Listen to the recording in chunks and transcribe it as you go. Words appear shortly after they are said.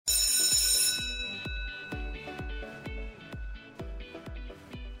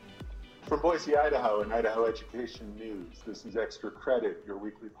From Boise, Idaho, and Idaho Education News, this is Extra Credit, your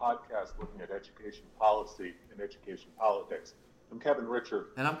weekly podcast looking at education policy and education politics. I'm Kevin Richard.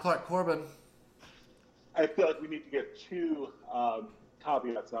 And I'm Clark Corbin. I feel like we need to get two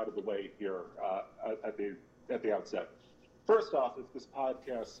caveats out of the way here at the outset. First off, if this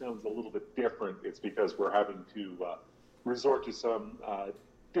podcast sounds a little bit different, it's because we're having to resort to some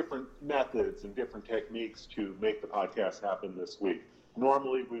different methods and different techniques to make the podcast happen this week.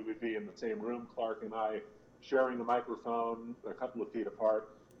 Normally, we would be in the same room, Clark and I, sharing a microphone a couple of feet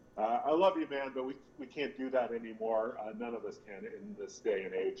apart. I love you, man, but we can't do that anymore. None of us can in this day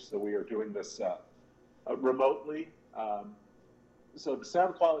and age. So we are doing this remotely. So the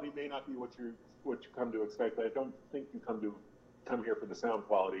sound quality may not be what you come to expect, but I don't think you come here for the sound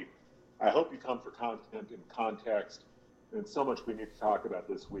quality. I hope you come for content and context, and so much we need to talk about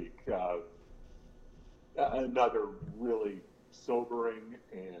this week. Another really sobering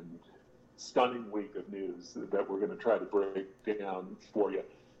and stunning week of news that we're going to try to break down for you.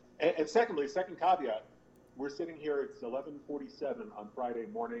 And secondly, second caveat, we're sitting here, it's 11:47 on Friday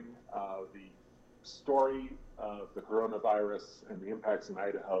morning. The story of the coronavirus and the impacts in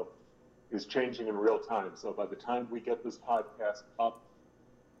Idaho is changing in real time. So by the time we get this podcast up,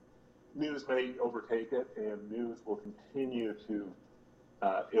 news may overtake it, and news will continue to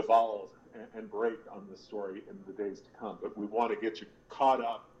evolve and break on this story in the days to come. But we want to get you caught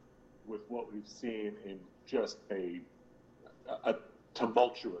up with what we've seen in just a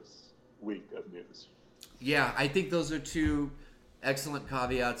tumultuous week of news. Yeah, I think those are two excellent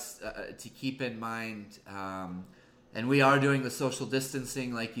caveats to keep in mind. And we are doing the social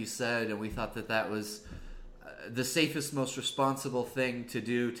distancing, like you said, and we thought that was the safest, most responsible thing to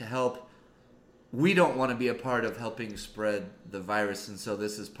do to help. We don't want to be a part of helping spread the virus, and so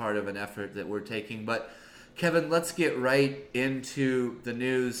this is part of an effort that we're taking. But Kevin, let's get right into the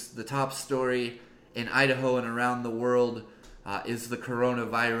news. The top story in Idaho and around the world is the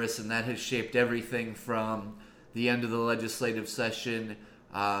coronavirus, and that has shaped everything from the end of the legislative session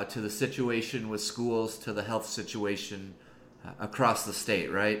to the situation with schools to the health situation across the state,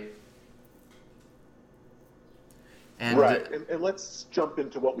 right? Right, and let's jump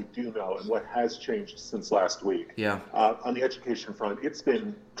into what we do know and what has changed since last week. Yeah. On the education front, it's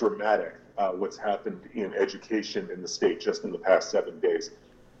been dramatic what's happened in education in the state just in the past 7 days.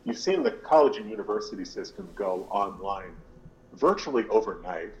 You've seen the college and university system go online virtually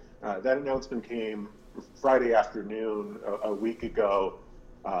overnight. That announcement came Friday afternoon a week ago.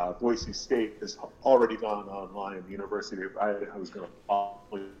 Boise State has already gone online. The University of Idaho is going to follow.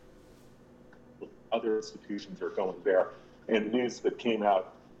 Other institutions are going there. And the news that came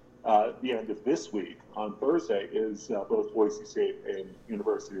out the end of this week on Thursday is both Boise State and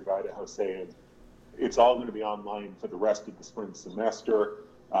University of Idaho saying it's all going to be online for the rest of the spring semester.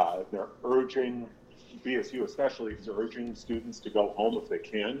 They're urging, BSU especially, is urging students to go home if they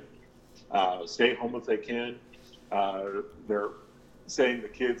can, stay home if they can. They're saying the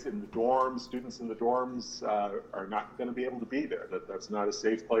kids in the dorms, students in the dorms are not going to be able to be there, that's not a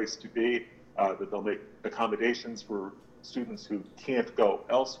safe place to be. That they'll make accommodations for students who can't go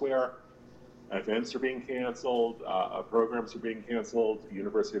elsewhere. Events are being canceled, programs are being canceled. The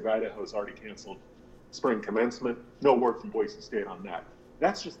University of Idaho has already canceled spring commencement. No word from Boise State on that.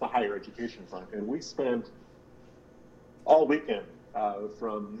 That's just the higher education front. And we spent all weekend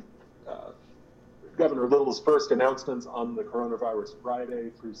from Governor Little's first announcements on the coronavirus Friday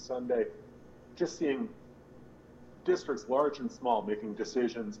through Sunday, just seeing districts large and small making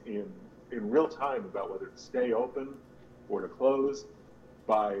decisions in real time about whether to stay open or to close.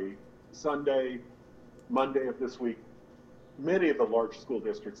 By Sunday, Monday of this week, many of the large school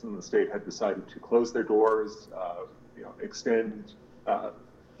districts in the state had decided to close their doors, extend.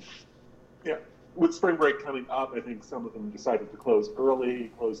 With spring break coming up, I think some of them decided to close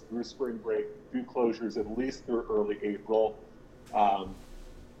early, close through spring break, do closures at least through early April.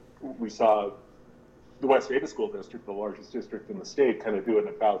 We saw the West Ada School District, the largest district in the state, kind of do an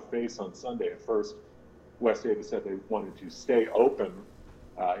about face on Sunday. At first, West Ada said they wanted to stay open,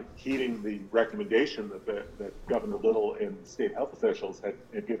 heeding the recommendation that Governor Little and state health officials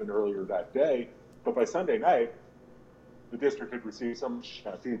had given earlier that day. But by Sunday night, the district had received some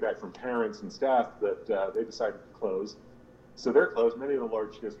feedback from parents and staff that they decided to close. So they're closed. Many of the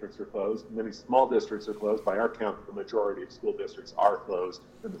large districts are closed. Many small districts are closed. By our count, the majority of school districts are closed,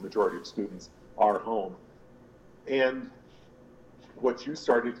 and the majority of students are home. And what you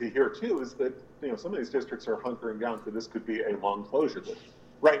started to hear too is that some of these districts are hunkering down for this could be a long closure. But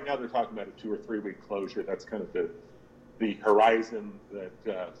right now they're talking about a 2 or 3 week closure. That's kind of the horizon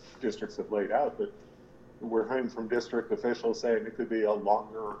that districts have laid out. But we're hearing from district officials saying it could be a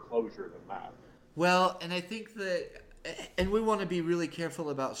longer closure than that. Well, and I think that, and we want to be really careful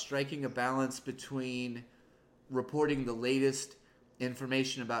about striking a balance between reporting the latest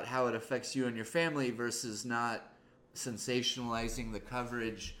information about how it affects you and your family versus not sensationalizing the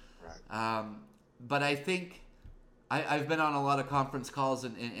coverage. Right. But I think I've been on a lot of conference calls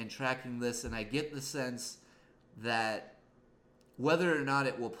and tracking this, and I get the sense that whether or not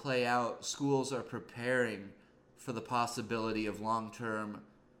it will play out, schools are preparing for the possibility of long-term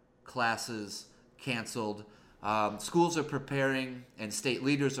classes canceled. Schools are preparing, and state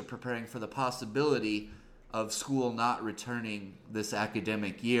leaders are preparing for the possibility of school not returning this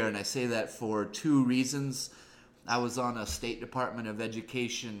academic year. And I say that for two reasons. I was on a State Department of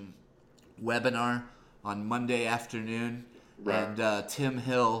Education webinar on Monday afternoon, right. And Tim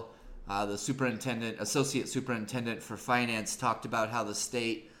Hill, the associate superintendent for finance, talked about how the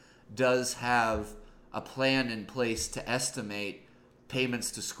state does have a plan in place to estimate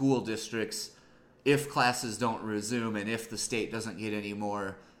payments to school districts if classes don't resume and if the state doesn't get any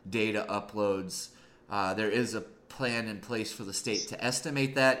more data uploads. There is a plan in place for the state to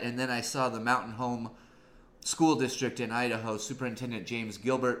estimate that. And then I saw the Mountain Home School District in Idaho, Superintendent James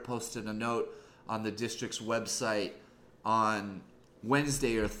Gilbert posted a note on the district's website on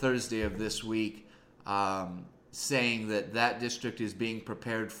Wednesday or Thursday of this week, saying that district is being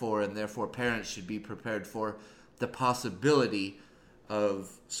prepared for, and therefore parents should be prepared for, the possibility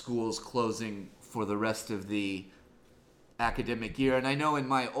of schools closing for the rest of the academic year. And I know in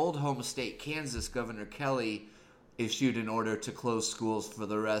my old home state, Kansas, Governor Kelly issued an order to close schools for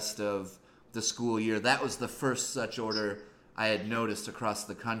the rest of the school year. That was the first such order I had noticed across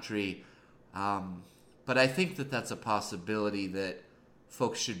the country. But I think that that's a possibility that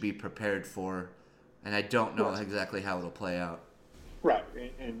folks should be prepared for, and I don't know exactly how it'll play out. Right,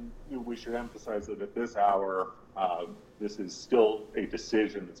 and we should emphasize that at this hour, this is still a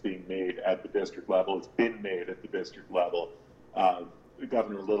decision that's being made at the district level. It's been made at the district level.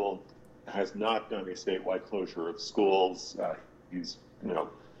 Governor Little has not done a statewide closure of schools. He's,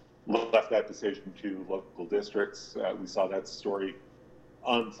 left that decision to local districts. We saw that story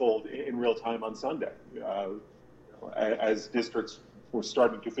unfold in real time on Sunday. As districts were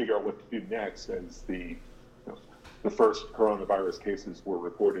starting to figure out what to do next, as the first coronavirus cases were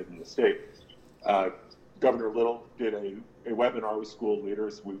reported in the state, Governor Little did a webinar with school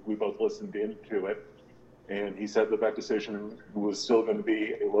leaders. We both listened into it, and he said that decision was still going to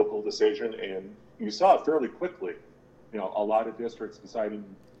be a local decision. And you saw it fairly quickly. A lot of districts deciding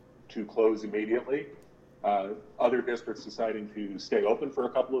to close immediately. Other districts deciding to stay open for a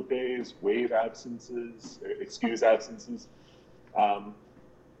couple of days, waive absences, excuse absences.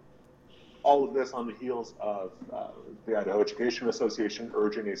 All of this on the heels of the Idaho Education Association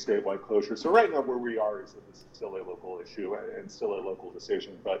urging a statewide closure. So right now where we are is that this is still a local issue and still a local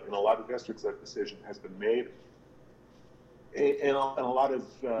decision. But in a lot of districts, that decision has been made. And a lot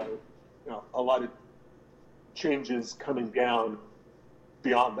of changes coming down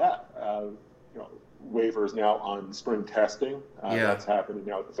beyond that. Waivers now on spring testing. That's happening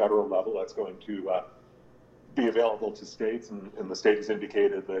now at the federal level. That's going to be available to states, and the state has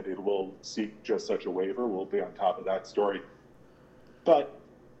indicated that it will seek just such a waiver. We'll be on top of that story. But,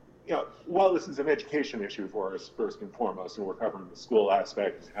 while this is an education issue for us, first and foremost, and we're covering the school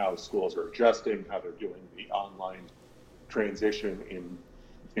aspect, how schools are adjusting, how they're doing the online transition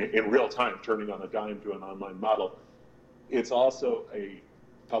in real time, turning on a dime to an online model, it's also a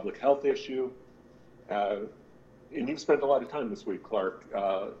public health issue. And you've spent a lot of time this week, Clark,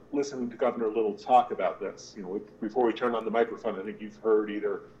 listening to Governor Little talk about this. Before we turn on the microphone, I think you've heard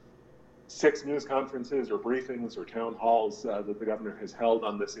either 6 news conferences or briefings or town halls that the governor has held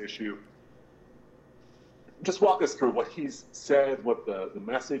on this issue. Just walk us through what he's said, what the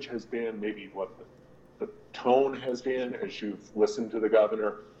message has been, maybe what the tone has been as you've listened to the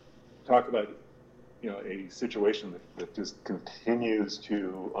governor. Talk about a situation that just continues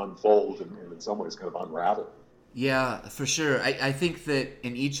to unfold and in some ways kind of unravel. Yeah, for sure. I think that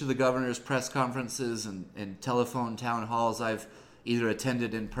in each of the governor's press conferences and telephone town halls I've either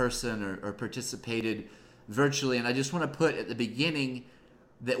attended in person or participated virtually, and I just want to put at the beginning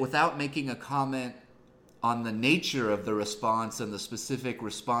that without making a comment on the nature of the response and the specific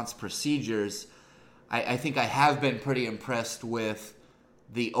response procedures, I think I have been pretty impressed with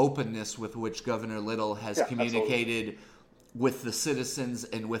the openness with which Governor Little has communicated absolutely with the citizens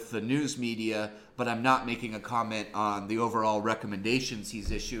and with the news media, but I'm not making a comment on the overall recommendations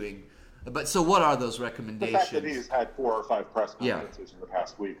he's issuing. But so what are those recommendations? The fact that he's had 4 or 5 press conferences in the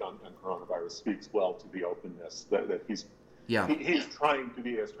past week on coronavirus speaks well to the openness that he's trying to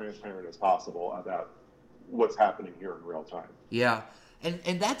be as transparent as possible about what's happening here in real time. Yeah.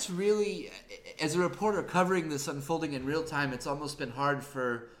 And that's really, as a reporter covering this unfolding in real time, it's almost been hard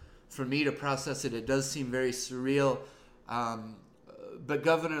for me to process it. It does seem very surreal. But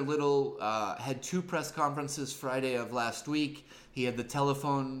Governor Little had 2 press conferences Friday of last week. He had the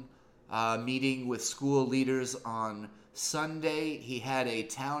telephone meeting with school leaders on Sunday. He had a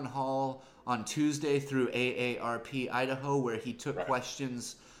town hall on Tuesday through AARP Idaho where he took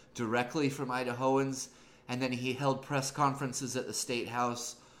questions directly from Idahoans. And then he held press conferences at the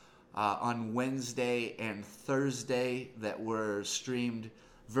Statehouse on Wednesday and Thursday that were streamed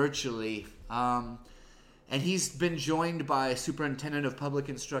virtually. And he's been joined by Superintendent of Public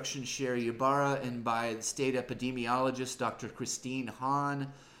Instruction Sherry Ybarra and by state epidemiologist Dr. Christine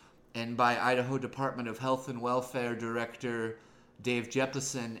Hahn and by Idaho Department of Health and Welfare Director Dave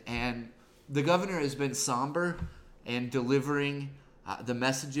Jeppesen. And the governor has been somber and delivering the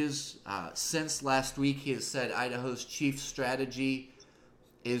messages. Since last week, he has said Idaho's chief strategy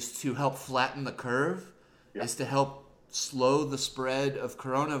is to help flatten the curve, is to help slow the spread of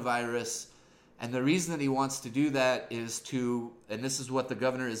coronavirus. And the reason that he wants to do that is to, and this is what the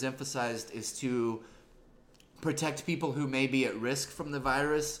governor has emphasized, is to protect people who may be at risk from the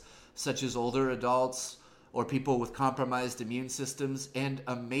virus, such as older adults or people with compromised immune systems. And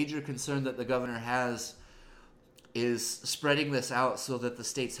a major concern that the governor has is spreading this out so that the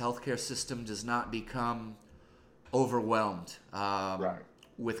state's healthcare system does not become overwhelmed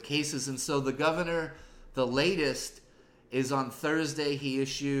with cases. And so the governor, the latest is on Thursday, he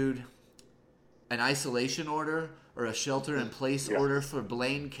issued an isolation order or a shelter-in-place order for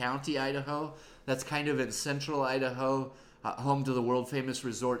Blaine County, Idaho. That's kind of in central Idaho, home to the world-famous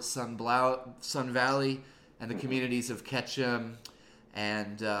resort Sun Valley and the communities of Ketchum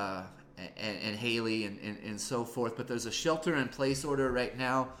and Haley and so forth. But there's a shelter-in-place order right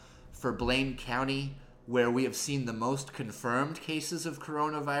now for Blaine County where we have seen the most confirmed cases of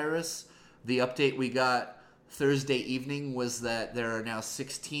coronavirus. The update we got Thursday evening was that there are now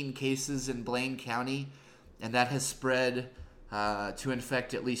 16 cases in Blaine County, and that has spread to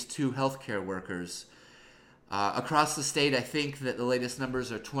infect at least 2 healthcare workers. Across the state, I think that the latest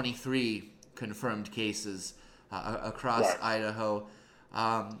numbers are 23 confirmed cases across Idaho.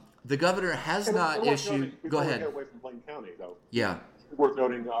 The governor has not issued... Go ahead. Get away from Blaine County, though. Yeah. It's worth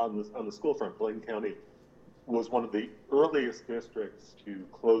noting on the school front, Blaine County was one of the earliest districts to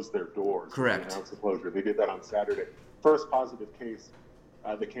close their doors. Correct. To announce the closure. They did that on Saturday. First positive case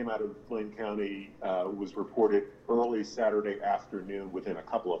that came out of Blaine County was reported early Saturday afternoon. Within a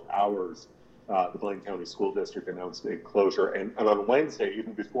couple of hours, the Blaine County School District announced a closure. And on Wednesday,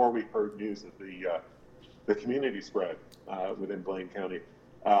 even before we heard news of the community spread within Blaine County,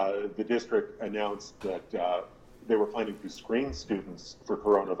 the district announced that they were planning to screen students for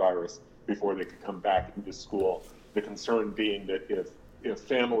coronavirus before they could come back into school. The concern being that if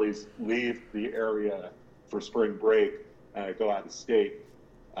families leave the area for spring break, go out of state,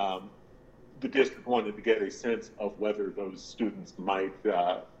 the district wanted to get a sense of whether those students might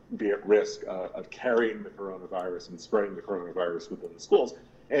be at risk of carrying the coronavirus and spreading the coronavirus within the schools.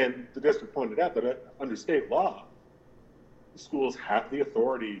 And the district pointed out that under state law, schools have the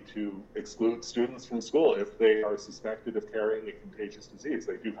authority to exclude students from school if they are suspected of carrying a contagious disease.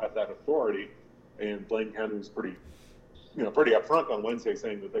 They do have that authority, and Blaine County was pretty upfront on Wednesday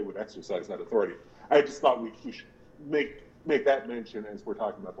saying that they would exercise that authority. I just thought we should make that mention as we're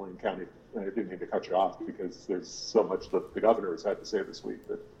talking about Blaine County. And I didn't mean to cut you off because there's so much that the governor has had to say this week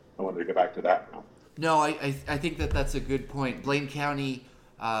that I wanted to get back to that now. No, I think that's a good point. Blaine County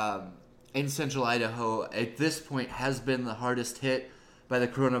in central Idaho at this point has been the hardest hit by the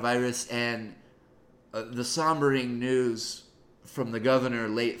coronavirus, and the sombering news from the governor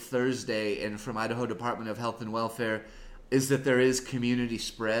late Thursday and from Idaho Department of Health and Welfare is that there is community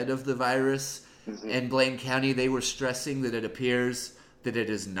spread of the virus. Mm-hmm. In Blaine County, they were stressing that it appears that it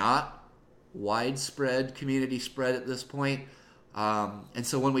is not widespread community spread at this point. And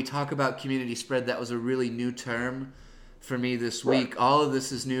so when we talk about community spread, that was a really new term for me this week. All of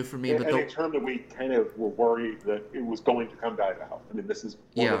this is new for me. And a term that we kind of were worried that it was going to come to Idaho. I mean, this is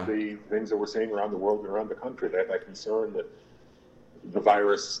one of the things that we're seeing around the world and around the country, that concern that the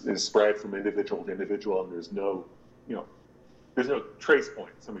virus is spread from individual to individual, and there's no trace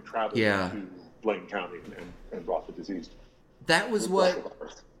point. Somebody traveled to Blaine County and brought the disease. That was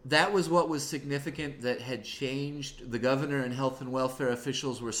what was significant that had changed. The governor and health and welfare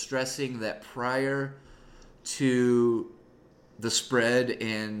officials were stressing that prior to the spread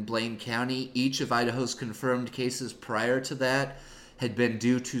in Blaine County, each of Idaho's confirmed cases prior to that had been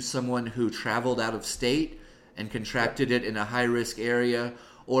due to someone who traveled out of state and contracted it in a high-risk area,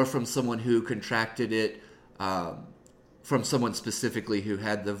 or from someone who contracted it from someone specifically who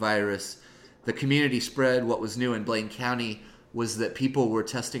had the virus. The community spread. What was new in Blaine County was that people were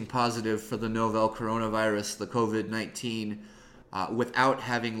testing positive for the novel coronavirus, the COVID-19, without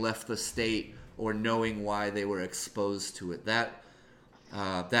having left the state or knowing why they were exposed to it. That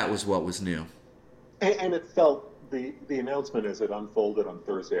was what was new. And it felt, the announcement as it unfolded on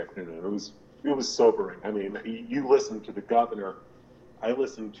Thursday afternoon, it was sobering. I mean, you listened to the governor. I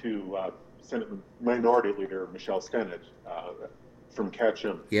listened to Senate Minority Leader Michelle Stennett from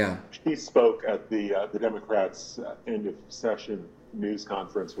Ketchum. Yeah. She spoke at the Democrats' end of session news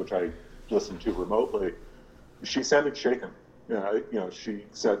conference, which I listened to remotely. She sounded shaken. She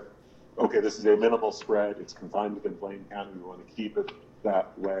said, "Okay, this is a minimal spread. It's confined within Blaine County. We want to keep it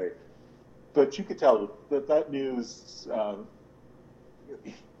that way." But you could tell that news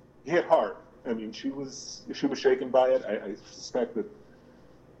hit hard. I mean, she was shaken by it. I suspect that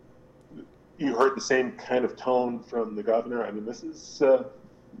you heard the same kind of tone from the governor. I mean, this is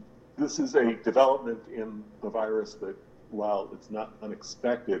a development in the virus that, while it's not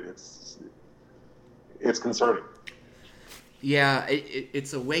unexpected, it's concerning. Yeah,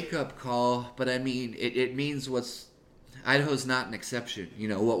 it's a wake-up call, but I mean, it means Idaho's not an exception.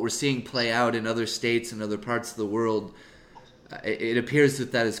 What we're seeing play out in other states and other parts of the world, it appears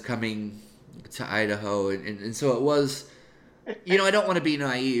that is coming to Idaho. And so it was, I don't want to be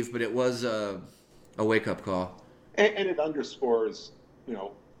naive, but it was a wake-up call. And it underscores,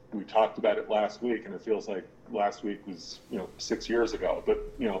 we talked about it last week, and it feels like last week was, 6 years ago. But,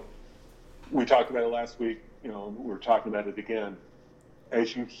 we talked about it last week, we're talking about it again.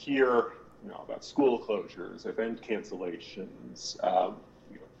 As you hear, about school closures, event cancellations,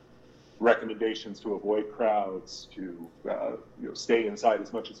 recommendations to avoid crowds, to stay inside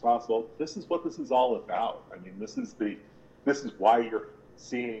as much as possible. This is what this is all about. I mean, this is why you're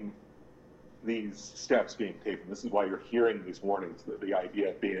seeing these steps being taken. This is why you're hearing these warnings. The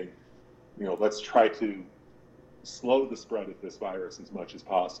idea being, let's try to slow the spread of this virus as much as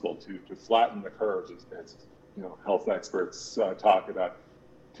possible, to flatten the curve, as health experts talk about,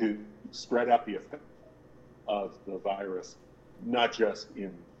 to spread out the effect of the virus, not just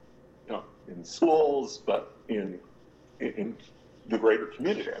in schools, but in the greater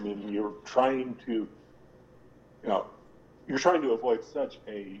community. I mean, you're trying to avoid such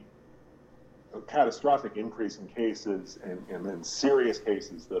a catastrophic increase in cases and then serious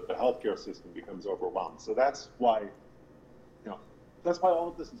cases that the healthcare system becomes overwhelmed. So that's why all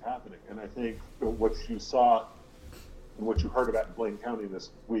of this is happening. And I think what you saw and what you heard about in Blaine County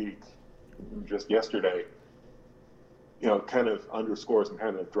this week, just yesterday, kind of underscores and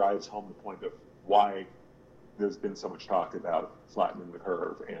kind of drives home the point of why there's been so much talk about flattening the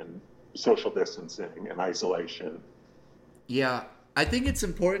curve and social distancing and isolation. Yeah, I think it's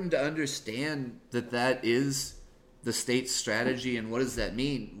important to understand that is the state's strategy. And what does that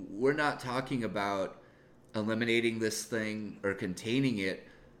mean? We're not talking about eliminating this thing or containing it.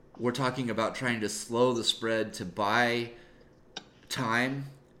 We're talking about trying to slow the spread, to buy time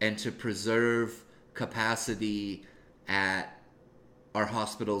and to preserve capacity at our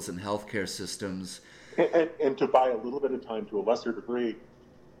hospitals and healthcare systems. And to buy a little bit of time to a lesser degree,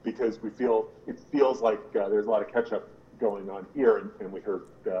 because it feels like there's a lot of catch-up going on here. And we heard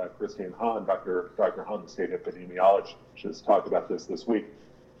Christine Hahn, Dr. Hahn, the state epidemiologist, talk about this week,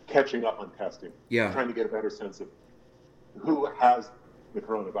 catching up on testing, trying to get a better sense of who has the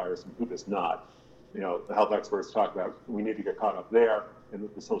coronavirus and who does not. The health experts talk about we need to get caught up there, and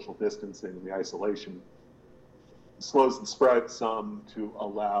that the social distancing and the isolation slows the spread some to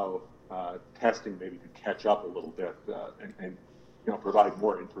allow testing maybe to catch up a little bit and provide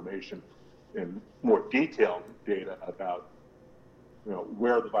more information and more detailed data about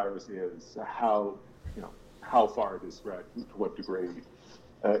where the virus is, how far it is spread, to what degree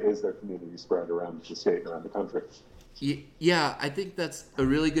is there community spread around the state and around the country. Yeah, I think that's a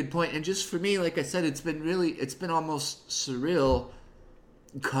really good point. And just for me, like I said, it's been almost surreal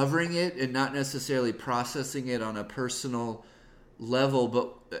covering it and not necessarily processing it on a personal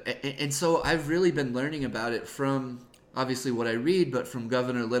level. And so I've really been learning about it from obviously what I read, but from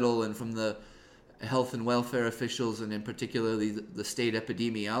Governor Little and from the health and welfare officials, and in particular the state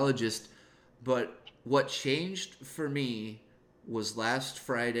epidemiologist. But what changed for me was last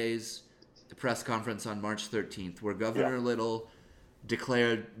Friday's press conference on March 13th, where Governor Little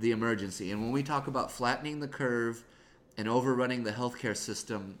declared the emergency. And when we talk about flattening the curve and overrunning the healthcare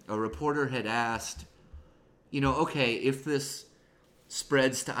system, a reporter had asked, okay, if this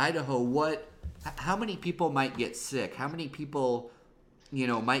spreads to Idaho, how many people might get sick? How many people,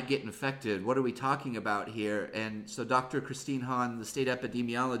 might get infected? What are we talking about here? And so Dr. Christine Hahn, the state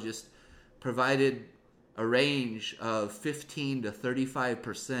epidemiologist, provided a range of 15 to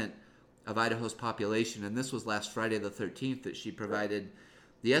 35% of Idaho's population, and this was last Friday the 13th that she provided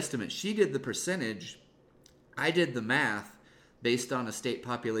the estimate. She did the percentage. I did the math based on a state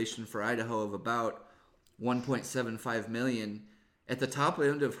population for Idaho of about 1.75 million. At the top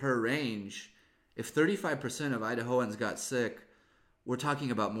end of her range, if 35% of Idahoans got sick, we're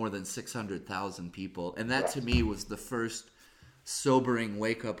talking about more than 600,000 people. And that to me was the first sobering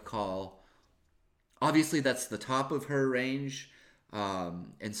wake-up call. Obviously, that's the top of her range.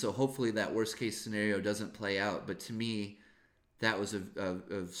 And so hopefully that worst-case scenario doesn't play out. But to me, that was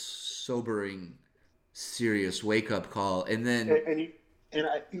a sobering, serious wake-up call. And then...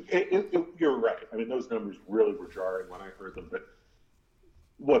 You're right. I mean, those numbers really were jarring when I heard them. But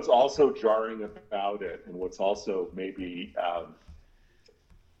what's also jarring about it, and what's also maybe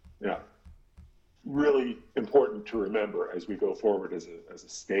really important to remember as we go forward as a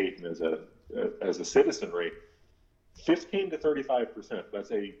state and as a citizenry, 15 to 35%.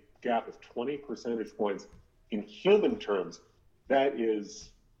 That's a gap of 20 percentage points. In human terms, that is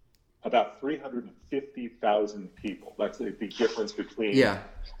about 350,000 people. That's the difference between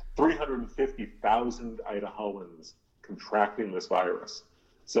 350,000 Idahoans contracting this virus.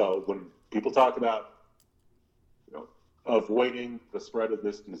 So when people talk about avoiding the spread of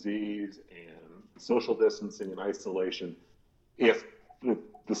this disease and social distancing and isolation, if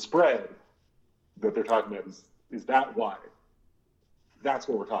the spread that they're talking about is that wide, that's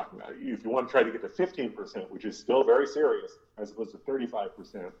what we're talking about. If you want to try to get to 15%, which is still very serious, as opposed to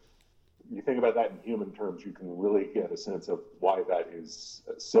 35%, you think about that in human terms, you can really get a sense of why that is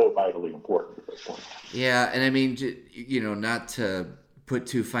so vitally important at this point. Yeah, and I mean, not to put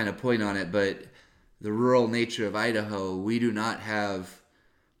too fine a point on it, but the rural nature of Idaho, we do not have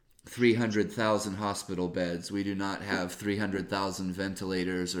 300,000 hospital beds. We do not have 300,000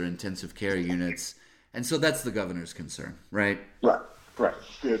 ventilators or intensive care units. And so that's the governor's concern, right? Right.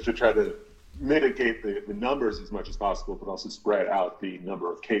 To try to mitigate the numbers as much as possible, but also spread out the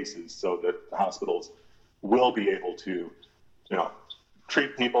number of cases so that the hospitals will be able to,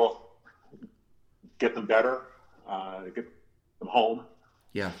 treat people, get them better, get them home,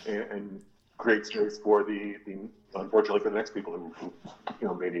 and create space for the unfortunately for the next people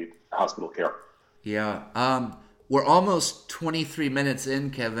who may need hospital care. Yeah. We're almost 23 minutes in,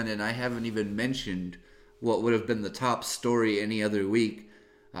 Kevin, and I haven't even mentioned what would have been the top story any other week.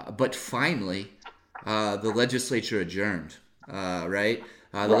 But finally, the legislature adjourned, right?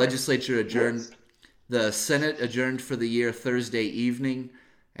 The legislature adjourned. Yes. The Senate adjourned for the year Thursday evening,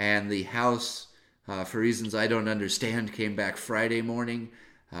 and the House, for reasons I don't understand, came back Friday morning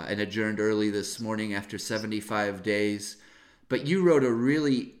and adjourned early this morning after 75 days. But you wrote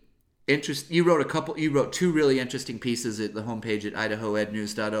you wrote two really interesting pieces at the homepage at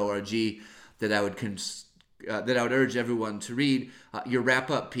idahoednews.org that I would urge everyone to read. Your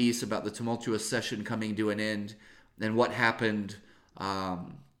wrap-up piece about the tumultuous session coming to an end and what happened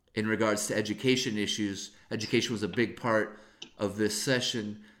in regards to education issues. Education was a big part of this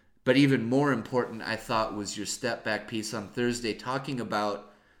session. But even more important, I thought, was your step-back piece on Thursday talking about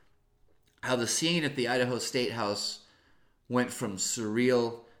how the scene at the Idaho Statehouse went from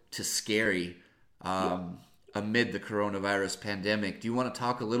surreal to scary amid the coronavirus pandemic. Do you want to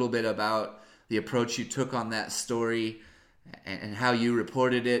talk a little bit about the approach you took on that story and how you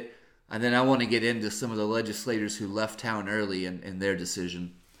reported it? And then I want to get into some of the legislators who left town early and their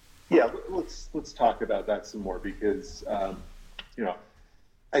decision. Yeah, let's talk about that some more because,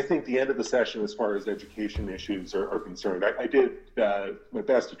 I think the end of the session as far as education issues are concerned, I did my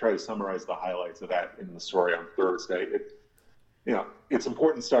best to try to summarize the highlights of that in the story on Thursday. It's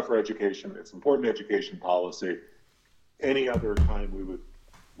important stuff for education. It's important education policy. Any other time we would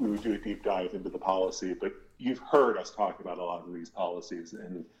do a deep dive into the policy, but you've heard us talk about a lot of these policies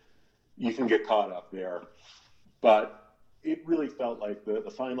and you can get caught up there. But it really felt like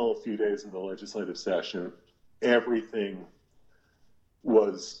the final few days of the legislative session, everything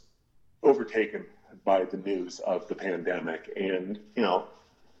was overtaken by the news of the pandemic. And,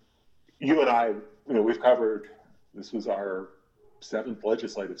 you and I, we've covered, this was our 7th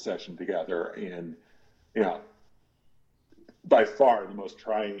legislative session together, and, by far the most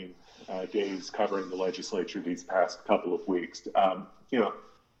trying days covering the legislature these past couple of weeks.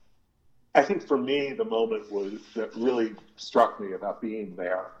 I think for me, the moment that really struck me about being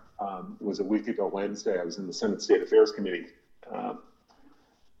there was a week ago Wednesday. I was in the Senate State Affairs Committee,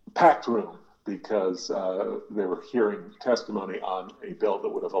 packed room, because they were hearing testimony on a bill that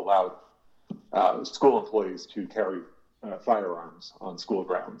would have allowed school employees to carry firearms on school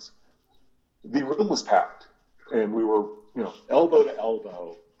grounds. The room was packed, and we were, elbow to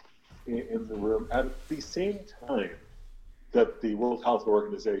elbow in the room at the same time that the World Health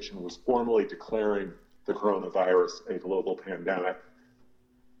Organization was formally declaring the coronavirus a global pandemic.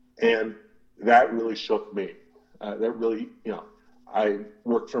 And that really shook me. That really, I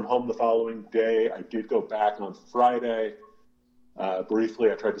worked from home the following day. I did go back on Friday.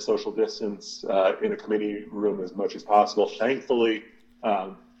 Briefly, I tried to social distance in a committee room as much as possible. Thankfully,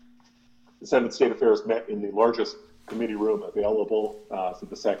 the Senate State Affairs met in the largest committee room available for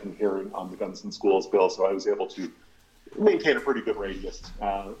the second hearing on the Guns and Schools bill, so I was able to maintain a pretty good radius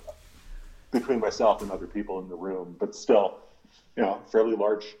between myself and other people in the room, but still, fairly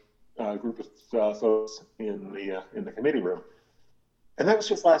large group of folks in the committee room. And that was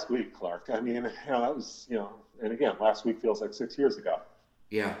just last week, Clark. I mean, that was, and again, last week feels like 6 years ago.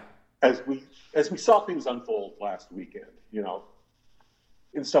 Yeah. As we saw things unfold last weekend,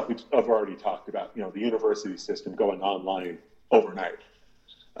 and stuff I've already talked about, the university system going online overnight,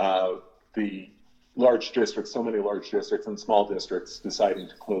 the large districts, so many large districts and small districts deciding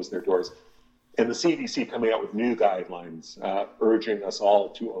to close their doors, and the CDC coming out with new guidelines urging us all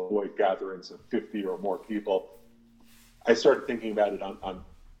to avoid gatherings of 50 or more people. I started thinking about it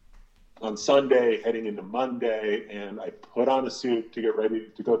on Sunday, heading into Monday, and I put on a suit to get ready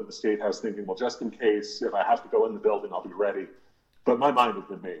to go to the Statehouse, thinking, well, just in case, if I have to go in the building, I'll be ready. But my mind had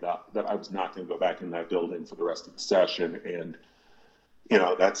been made up that I was not going to go back in that building for the rest of the session. And,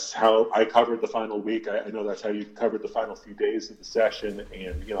 that's how I covered the final week. I know that's how you covered the final few days of the session.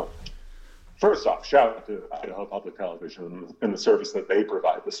 And, first off, shout out to Idaho Public Television and the service that they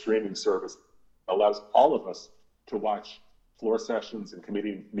provide. The streaming service allows all of us to watch floor sessions and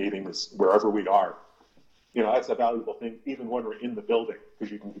committee meetings wherever we are. That's a valuable thing, even when we're in the building,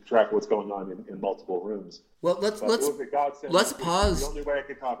 because you can keep track of what's going on in multiple rooms. Well, let's pause. The only way I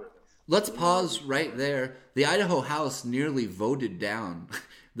could cover this. Let's pause right there. The Idaho House nearly voted down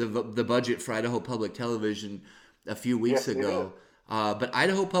the budget for Idaho Public Television a few weeks ago. But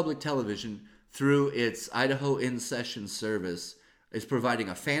Idaho Public Television, through its Idaho In Session service, is providing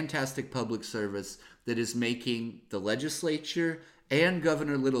a fantastic public service that is making the legislature and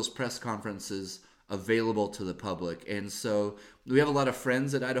Governor Little's press conferences available to the public. And so we have a lot of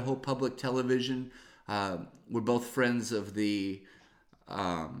friends at Idaho Public Television. We're both friends of the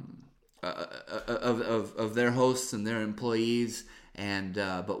of their hosts and their employees. And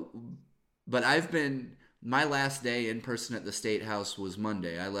but my last day in person at the Statehouse was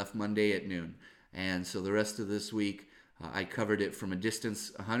Monday. I left Monday at noon, and so the rest of this week I covered it from a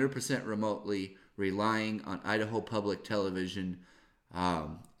distance, 100% remotely, relying on Idaho Public Television.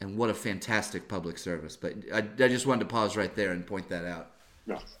 And what a fantastic public service. But I just wanted to pause right there and point that out.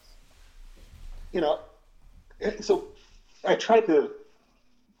 No. So I tried to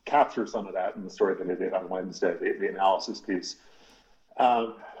capture some of that in the story that I did on Wednesday, the analysis piece.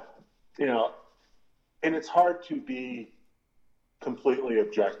 And it's hard to be completely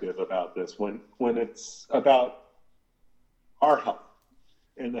objective about this when it's about our health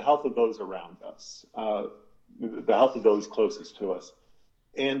and the health of those around us, the health of those closest to us,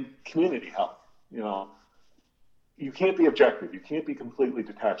 and community health. You can't be objective. You can't be completely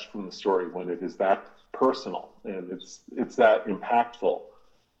detached from the story when it is that personal and it's that impactful.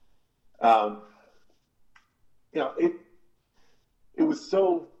 It was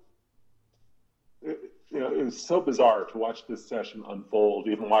so. It was so bizarre to watch this session unfold,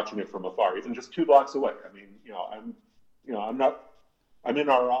 even watching it from afar, even just 2 blocks away. I mean, I'm in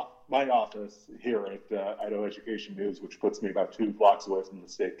my office here at Idaho Education News, which puts me about 2 blocks away from the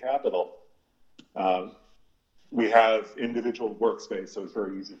state capitol. We have individual workspace, so it's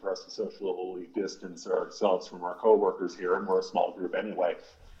very easy for us to socially distance ourselves from our coworkers here, and we're a small group anyway.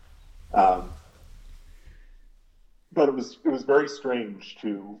 But it was very strange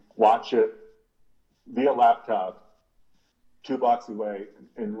to watch it via laptop 2 blocks away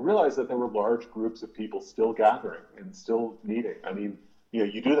and realize that there were large groups of people still gathering and still meeting. I mean,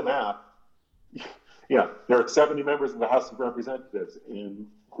 you do the math. There are 70 members of the House of Representatives, and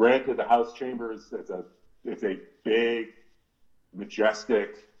granted, the House chambers, it's a big,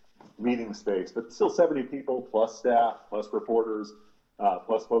 majestic meeting space, but still 70 people plus staff, plus reporters,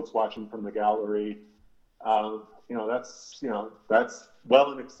 plus folks watching from the gallery. That's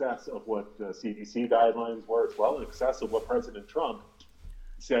well in excess of what CDC guidelines were. It's well in excess of what President Trump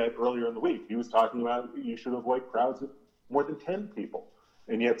said earlier in the week. He was talking about you should avoid crowds of more than 10 people.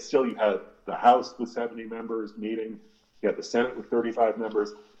 And yet still you had the House with 70 members meeting, you had the Senate with 35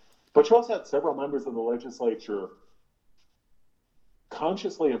 members, but you also had several members of the legislature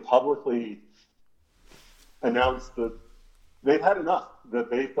consciously and publicly announced that they've had enough, that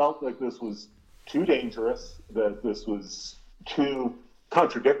they felt like this was too dangerous, that this was too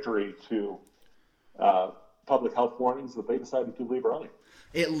contradictory to public health warnings that they decided to leave early.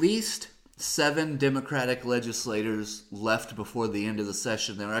 At least 7 Democratic legislators left before the end of the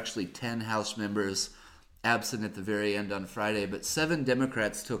session. There were actually 10 House members absent at the very end on Friday, but 7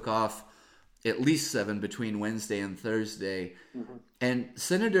 Democrats took off, at least 7 between Wednesday and Thursday. Mm-hmm. And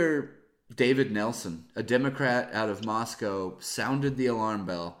Senator David Nelson, a Democrat out of Moscow, sounded the alarm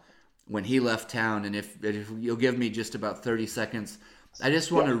bell when he left town. And if you'll give me just about 30 seconds, I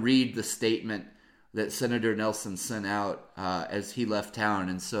just want to read the statement that Senator Nelson sent out as he left town.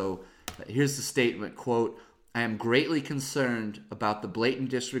 And so here's the statement, quote, "I am greatly concerned about the blatant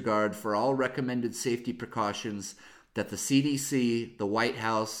disregard for all recommended safety precautions that the CDC, the White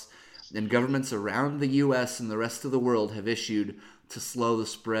House, and governments around the U.S. and the rest of the world have issued to slow the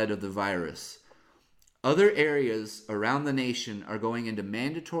spread of the virus. Other areas around the nation are going into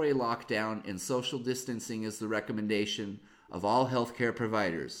mandatory lockdown, and social distancing is the recommendation of all healthcare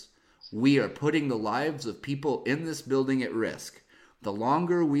providers. We are putting the lives of people in this building at risk. The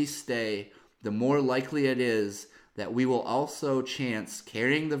longer we stay, the more likely it is that we will also chance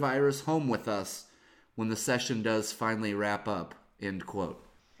carrying the virus home with us when the session does finally wrap up," end quote.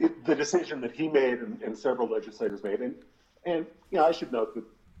 The decision that he made and several legislators made, and I should note that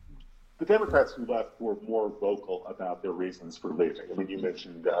the Democrats who left were more vocal about their reasons for leaving. I mean, you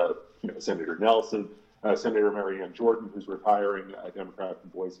mentioned Senator Nelson, Senator Marianne Jordan, who's retiring, a Democrat from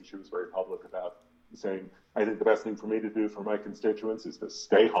Boise. She was very public about saying, "I think the best thing for me to do for my constituents is to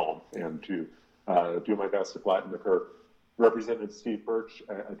stay home and to do my best to flatten the curve." Representative Steve Birch,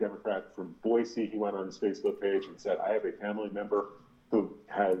 a Democrat from Boise, he went on his Facebook page and said, "I have a family member who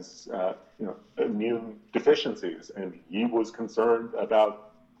has immune deficiencies, and he was concerned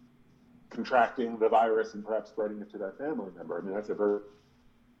about contracting the virus and perhaps spreading it to that family member." I mean, that's a very,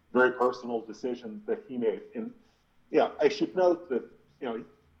 very personal decision that he made. And I should note that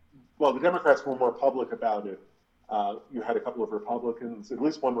while the Democrats were more public about it, you had a couple of Republicans, at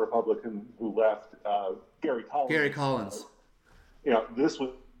least one Republican who left, Gary Collins. This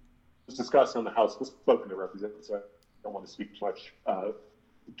was discussed on the House, was spoken to representatives, so I don't want to speak too much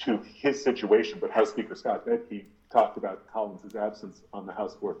to his situation, but House Speaker Scott Bedke talked about Collins' absence on the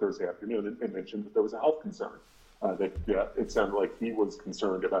House floor Thursday afternoon and mentioned that there was a health concern, that it sounded like he was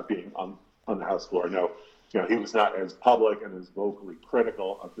concerned about being on the House floor. Now, he was not as public and as vocally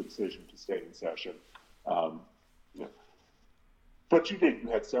critical of the decision to stay in session. But you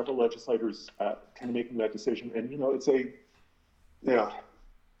had several legislators kind of making that decision. And,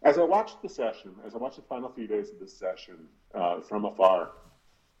 as I watched the session, as I watched the final few days of this session from afar,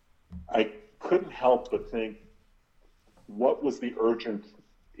 I couldn't help but think, what was the urgent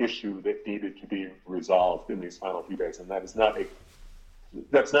issue that needed to be resolved in these final few days? And that's not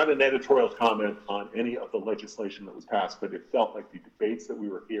an editorial comment on any of the legislation that was passed, but it felt like the debates that we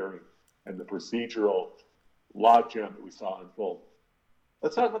were hearing and the procedural logjam that we saw unfold.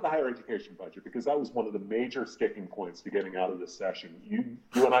 Let's talk about the higher education budget, because that was one of the major sticking points to getting out of this session. You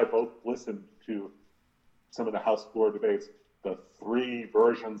and I both listened to some of the House floor debates, the 3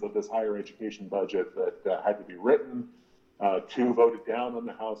 versions of this higher education budget that had to be written. 2 voted down on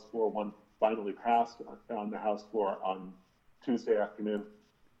the House floor, 1 finally passed on the House floor on Tuesday afternoon.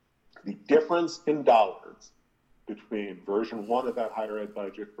 The difference in dollars between version 1 of that higher ed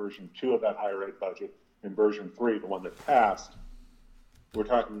budget, version 2 of that higher ed budget, and version 3, the one that passed, we're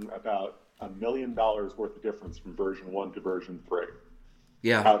talking about $1 million worth of difference from version 1 to version 3.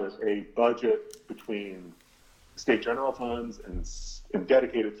 Yeah. Out of a budget between state general funds and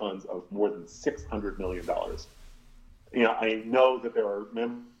dedicated funds of more than $600 million. I know that there are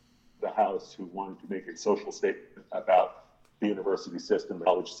members of the House who wanted to make a social statement about the university system, the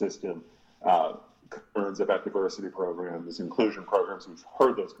college system, concerns about diversity programs, inclusion programs. We've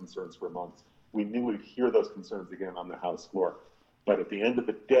heard those concerns for months. We knew we'd hear those concerns again on the House floor. But at the end of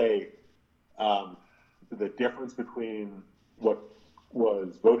the day, the difference between what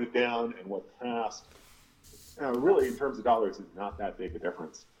was voted down and what passed, really in terms of dollars, is not that big a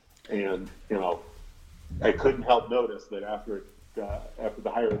difference. And, I couldn't help notice that after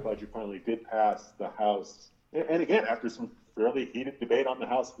the higher ed budget finally did pass the House, and again, after some fairly heated debate on the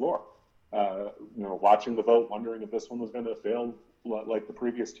House floor, watching the vote, wondering if this one was going to fail like the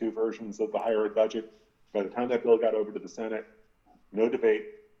previous 2 versions of the higher ed budget, by the time that bill got over to the Senate, no debate,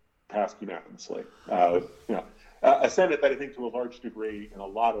 passed unanimously. A Senate that I think to a large degree, in a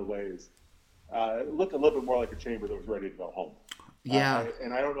lot of ways, looked a little bit more like a chamber that was ready to go home. Yeah.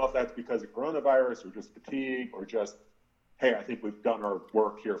 And I don't know if that's because of coronavirus or just fatigue or just, hey, I think we've done our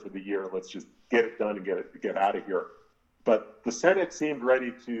work here for the year. Let's just get it done and get out of here. But the Senate seemed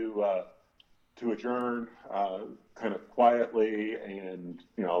ready to to adjourn kind of quietly and,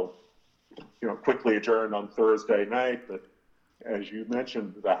 quickly adjourned on Thursday night. But as you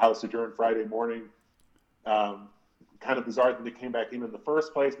mentioned, the House adjourned Friday morning. Kind of bizarre that they came back in the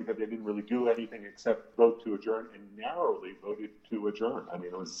first place because they didn't really do anything except vote to adjourn, and narrowly voted to adjourn. I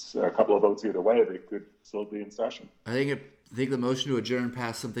mean, it was a couple of votes either way. They could still be in session. I think the motion to adjourn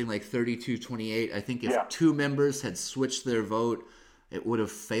passed something like 32-28. I think if two members had switched their vote, it would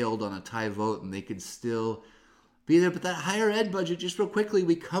have failed on a tie vote, and they could still be there. But that higher ed budget, just real quickly,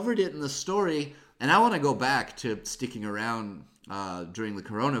 we covered it in the story, and I want to go back to sticking around during the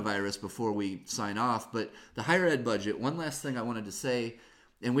coronavirus before we sign off. But the higher ed budget, one last thing I wanted to say,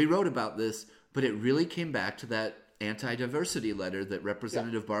 and we wrote about this, but it really came back to that anti-diversity letter that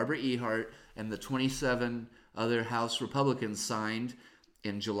Representative Barbara Ehart and the 27 other House Republicans signed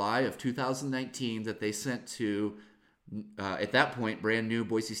in July of 2019 that they sent to, at that point, brand new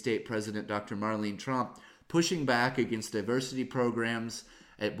Boise State President Dr. Marlene Trump, pushing back against diversity programs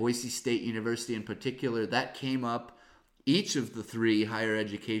at Boise State University in particular. That came up each of the three higher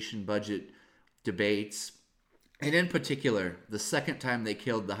education budget debates. And in particular, the second time they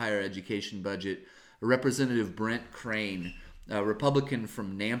killed the higher education budget, Representative Brent Crane, a Republican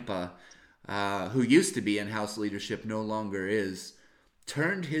from Nampa, who used to be in House leadership, no longer is,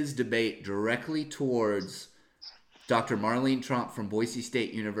 turned his debate directly towards Dr. Marlene Trump from Boise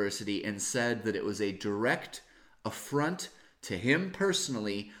State University and said that it was a direct affront to him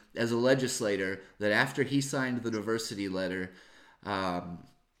personally as a legislator that after he signed the diversity letter,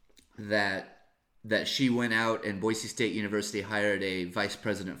 that she went out and Boise State University hired a vice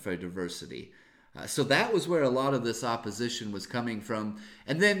president for diversity. So that was where a lot of this opposition was coming from.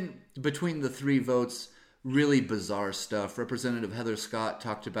 And then between the three votes, really bizarre stuff. Representative Heather Scott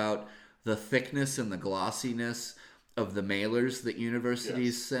talked about the thickness and the glossiness of the mailers that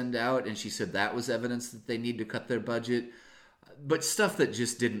universities send out, and she said that was evidence that they need to cut their budget. But stuff that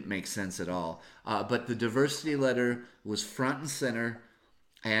just didn't make sense at all. But the diversity letter was front and center,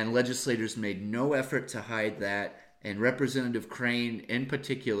 and legislators made no effort to hide that. And Representative Crane, in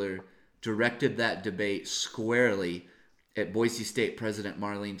particular, directed that debate squarely at Boise State President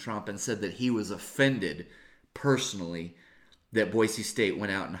Marlene Trump and said that he was offended personally that Boise State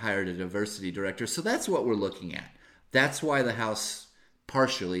went out and hired a diversity director. So that's what we're looking at. That's why the House,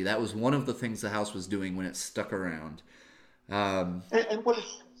 partially, that was one of the things the House was doing when it stuck around. And what it,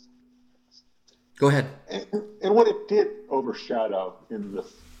 Go ahead. And what it did overshadow in the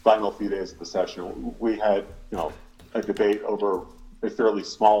final few days of the session, we had, a debate over a fairly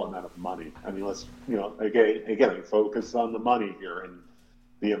small amount of money. I mean, let's, again, focus on the money here and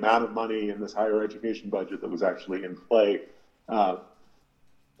the amount of money in this higher education budget that was actually in play.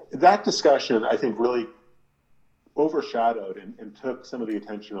 That discussion, I think, really overshadowed and took some of the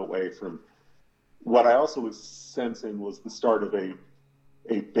attention away from what I also was sensing was the start of a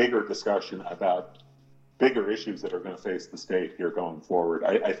bigger discussion about bigger issues that are going to face the state here going forward.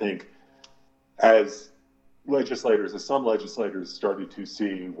 I think as some legislators started to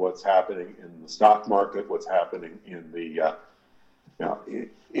see what's happening in the stock market, what's happening in the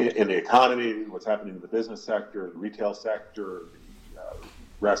in the economy, what's happening in the business sector, the retail sector, the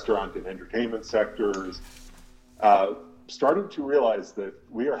restaurant and entertainment sectors, starting to realize that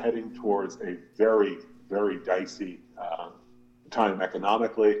we are heading towards a very, very dicey time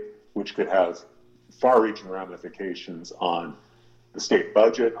economically, which could have far-reaching ramifications on the state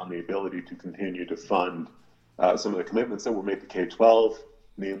budget, on the ability to continue to fund some of the commitments that were made to K-12,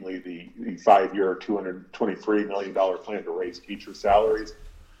 namely the 5-year, $223 million plan to raise teacher salaries,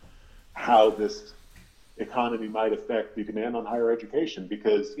 how this economy might affect the demand on higher education,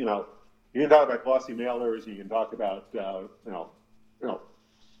 because, you can talk about glossy mailers, you can talk about,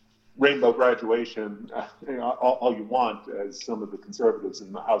 rainbow graduation, all you want, as some of the conservatives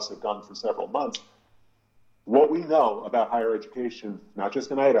in the House have done for several months. What we know about higher education, not just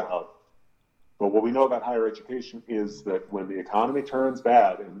in Idaho, but what we know about higher education is that when the economy turns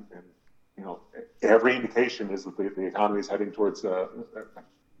bad, and every indication is that the economy is heading towards a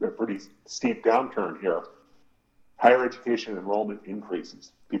pretty steep downturn here, higher education enrollment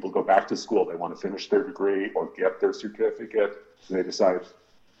increases. People go back to school. They want to finish their degree or get their certificate. And they decide,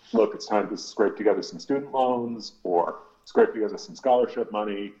 look, it's time to scrape together some student loans or scrape together some scholarship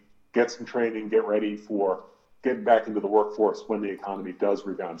money, get some training, get ready for getting back into the workforce when the economy does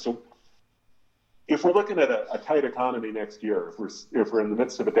rebound. So if we're looking at a tight economy next year, if we're in the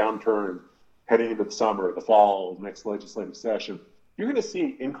midst of a downturn heading into the summer, the fall, next legislative session, you're going to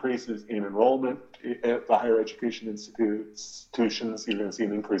see increases in enrollment at the higher education institutions. You're going to see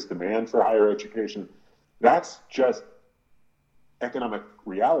an increased demand for higher education. That's just economic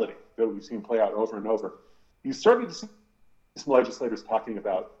reality. that we've seen play out over and over. You started to see some legislators talking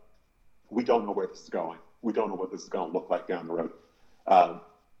about, we don't know where this is going. We don't know what this is going to look like down the road.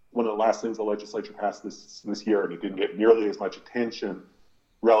 One of the last things the legislature passed this year, and it didn't get nearly as much attention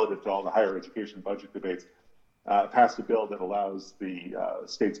relative to all the higher education budget debates, passed a bill that allows the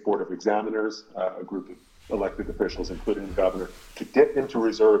state's Board of Examiners, a group of elected officials, including the governor, to dip into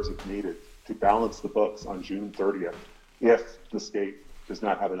reserves if needed to balance the books on June 30th if the state does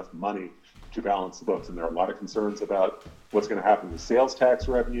not have enough money to balance the books. And there are a lot of concerns about what's going to happen with sales tax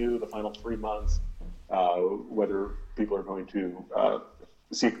revenue the final 3 months, whether people are going to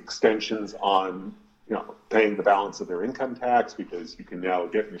seek extensions on paying the balance of their income tax, because you can now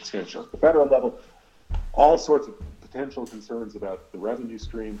get an extension at the federal level. All sorts of potential concerns about the revenue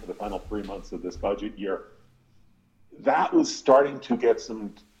stream for the final 3 months of this budget year. That was starting to get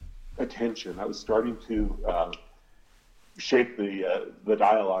some attention. That was starting to shape the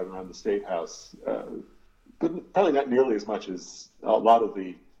dialogue around the Statehouse, but probably not nearly as much as a lot of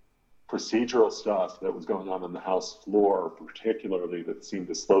the procedural stuff that was going on the House floor, particularly, that seemed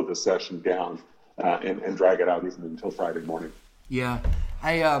to slow the session down and drag it out even until Friday morning. Yeah,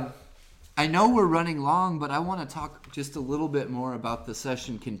 I know we're running long, but I want to talk just a little bit more about the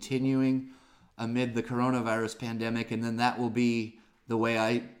session continuing amid the coronavirus pandemic, and then that will be the way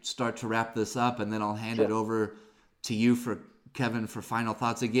I start to wrap this up, and then I'll hand it over to you, Kevin, for final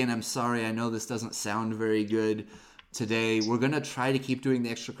thoughts. Again, I'm sorry, I know this doesn't sound very good today. We're going to try to keep doing the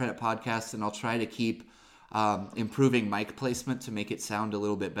Extra Credit podcast, and I'll try to keep improving mic placement to make it sound a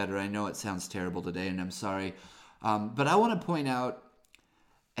little bit better. I know it sounds terrible today, and I'm sorry. But I want to point out,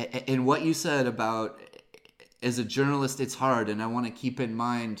 in what you said about, as a journalist, it's hard, and I want to keep in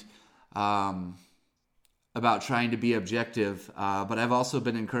mind about trying to be objective, but I've also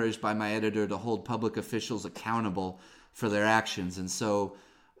been encouraged by my editor to hold public officials accountable for their actions. And so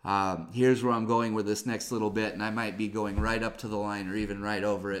here's where I'm going with this next little bit, and I might be going right up to the line or even right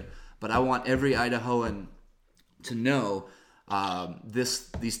over it, but I want every Idahoan to know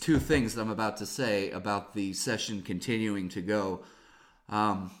these two things that I'm about to say about the session continuing to go.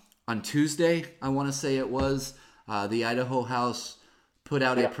 On Tuesday, I want to say it was, the Idaho House put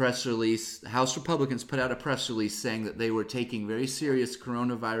out a press release. House Republicans put out a press release saying that they were taking very serious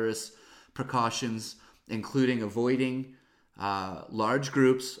coronavirus precautions, including avoiding large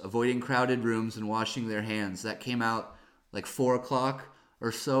groups, avoiding crowded rooms, and washing their hands. That came out like 4 o'clock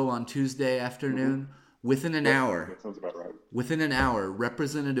or so on Tuesday afternoon. Within an hour, that sounds about right. Within an hour,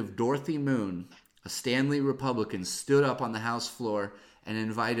 Representative Dorothy Moon, a Stanley Republican, stood up on the House floor and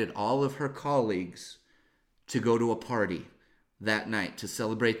invited all of her colleagues to go to a party that night to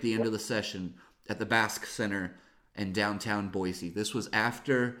celebrate the end of the session at the Basque Center in downtown Boise. This was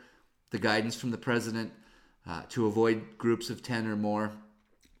after the guidance from the president to avoid groups of 10 or more.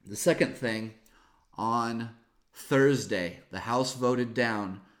 The second thing, on Thursday, the House voted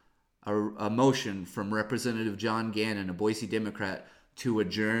down a motion from Representative John Gannon, a Boise Democrat, to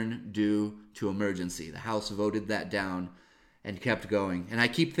adjourn due to emergency. The House voted that down and kept going. And I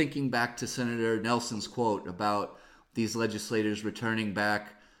keep thinking back to Senator Nelson's quote about these legislators returning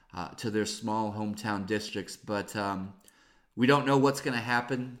back to their small hometown districts. But we don't know what's going to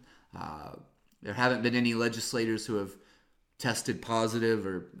happen. There haven't been any legislators who have tested positive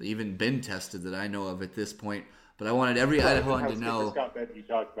or even been tested that I know of at this point. But I wanted every Idahoan to know. Scott Benton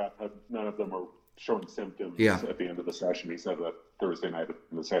talked about how none of them were showing symptoms at the end of the session. He said that Thursday night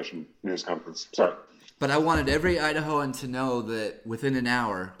in the session news conference. Sorry. But I wanted every Idahoan to know that within an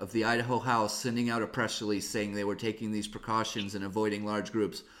hour of the Idaho House sending out a press release saying they were taking these precautions and avoiding large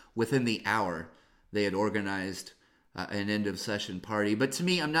groups, within the hour they had organized an end-of-session party. But to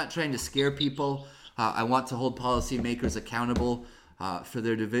me, I'm not trying to scare people. I want to hold policymakers accountable for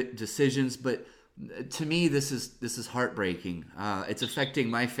their decisions. But to me, this is heartbreaking. It's affecting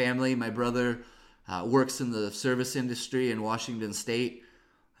my family. My brother works in the service industry in Washington State.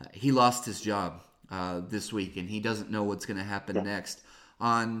 He lost his job this week, and he doesn't know what's going to happen next.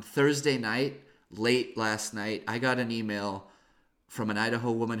 On Thursday night, late last night, I got an email from an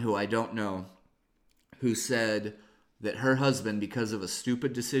Idaho woman who I don't know, who said that her husband, because of a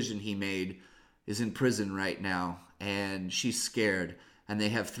stupid decision he made, is in prison right now, and she's scared, and they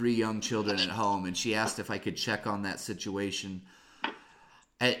have 3 young children at home, and she asked if I could check on that situation.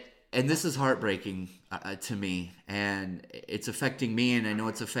 And this is heartbreaking to me, and it's affecting me, and I know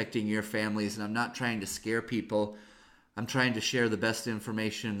it's affecting your families, and I'm not trying to scare people. I'm trying to share the best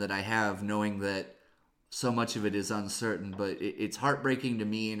information that I have, knowing that so much of it is uncertain, but it's heartbreaking to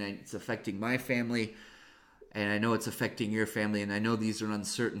me, and it's affecting my family, and I know it's affecting your family, and I know these are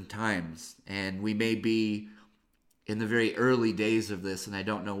uncertain times, and we may be in the very early days of this, and I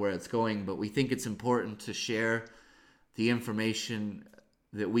don't know where it's going, but we think it's important to share the information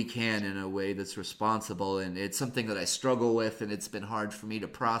that we can in a way that's responsible. And it's something that I struggle with, and it's been hard for me to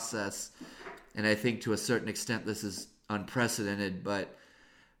process. And I think to a certain extent this is unprecedented, but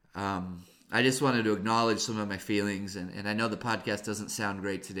I just wanted to acknowledge some of my feelings. And I know the podcast doesn't sound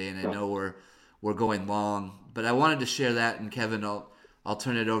great today, and I know we're going long, but I wanted to share that. And Kevin, I'll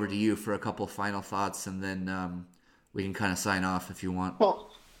turn it over to you for a couple final thoughts, and then we can kind of sign off if you want.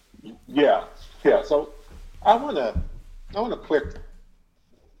 Well, yeah. So I want to quick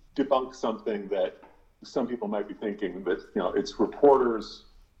debunk something that some people might be thinking, that it's reporters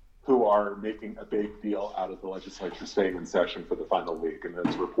who are making a big deal out of the legislature staying in session for the final week, and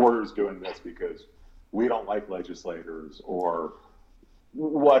it's reporters doing this because we don't like legislators or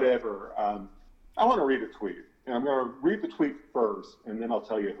whatever. I want to read a tweet, and I'm going to read the tweet first, and then I'll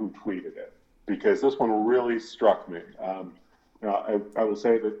tell you who tweeted it, because this one really struck me. I will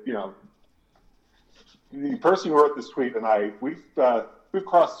say that the person who wrote this tweet and I, we've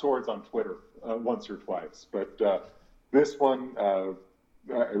crossed swords on Twitter once or twice, but this one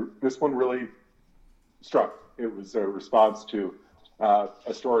really struck. It was a response to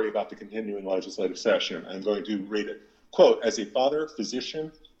a story about the continuing legislative session. I'm going to read it. Quote, "As a father,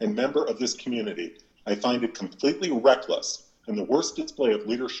 physician, and member of this community, I find it completely reckless and the worst display of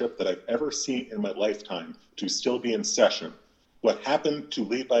leadership that I've ever seen in my lifetime to still be in session. What happened to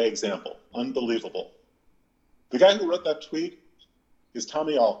lead by example? Unbelievable." The guy who wrote that tweet is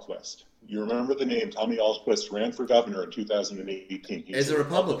Tommy Ahlquist. You remember the name. Tommy Ahlquist ran for governor in 2018. He's As a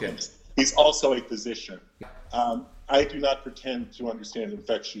Republican. He's also a physician. I do not pretend to understand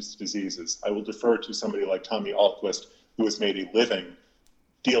infectious diseases. I will defer to somebody like Tommy Ahlquist, who has made a living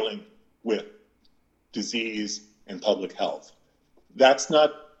dealing with disease and public health. That's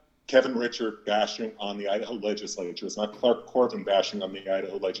not Kevin Richert bashing on the Idaho legislature. It's not Clark Corbin bashing on the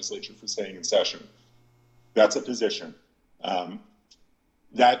Idaho legislature for staying in session. That's a physician.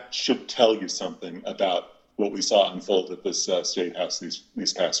 That should tell you something about what we saw unfold at this Statehouse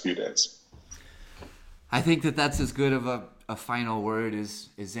these past few days. I think that's as good of a final word as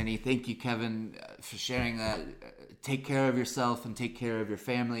any. Thank you, Kevin, for sharing that. Take care of yourself and take care of your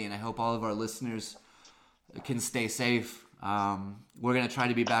family, and I hope all of our listeners can stay safe. We're going to try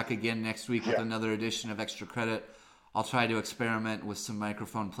to be back again next week with another edition of Extra Credit. I'll try to experiment with some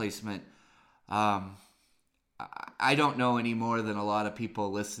microphone placement. I don't know any more than a lot of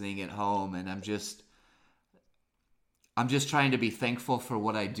people listening at home, and I'm just trying to be thankful for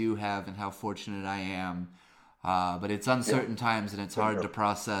what I do have and how fortunate I am. But it's uncertain times, and it's hard to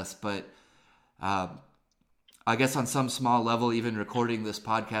process. But I guess on some small level, even recording this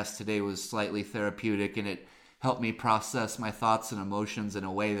podcast today was slightly therapeutic, and it helped me process my thoughts and emotions in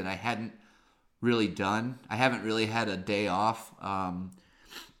a way that I hadn't really done. I haven't really had a day off.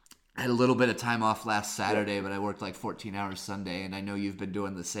 I had a little bit of time off last Saturday, but I worked like 14 hours Sunday, and I know you've been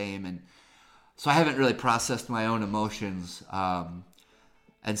doing the same. And so I haven't really processed my own emotions. And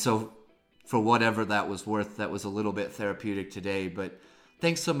so for whatever that was worth, that was a little bit therapeutic today. But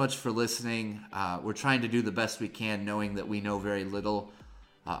thanks so much for listening. We're trying to do the best we can, knowing that we know very little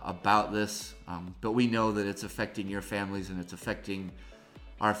about this. But we know that it's affecting your families, and it's affecting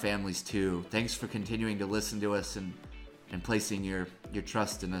our families too. Thanks for continuing to listen to us and placing your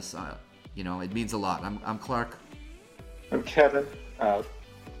trust in us. It means a lot. I'm Clark. I'm Kevin.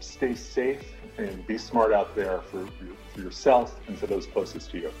 Stay safe and be smart out there for yourself and for those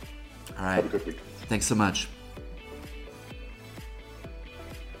closest to you. All right. Have a good week. Thanks so much.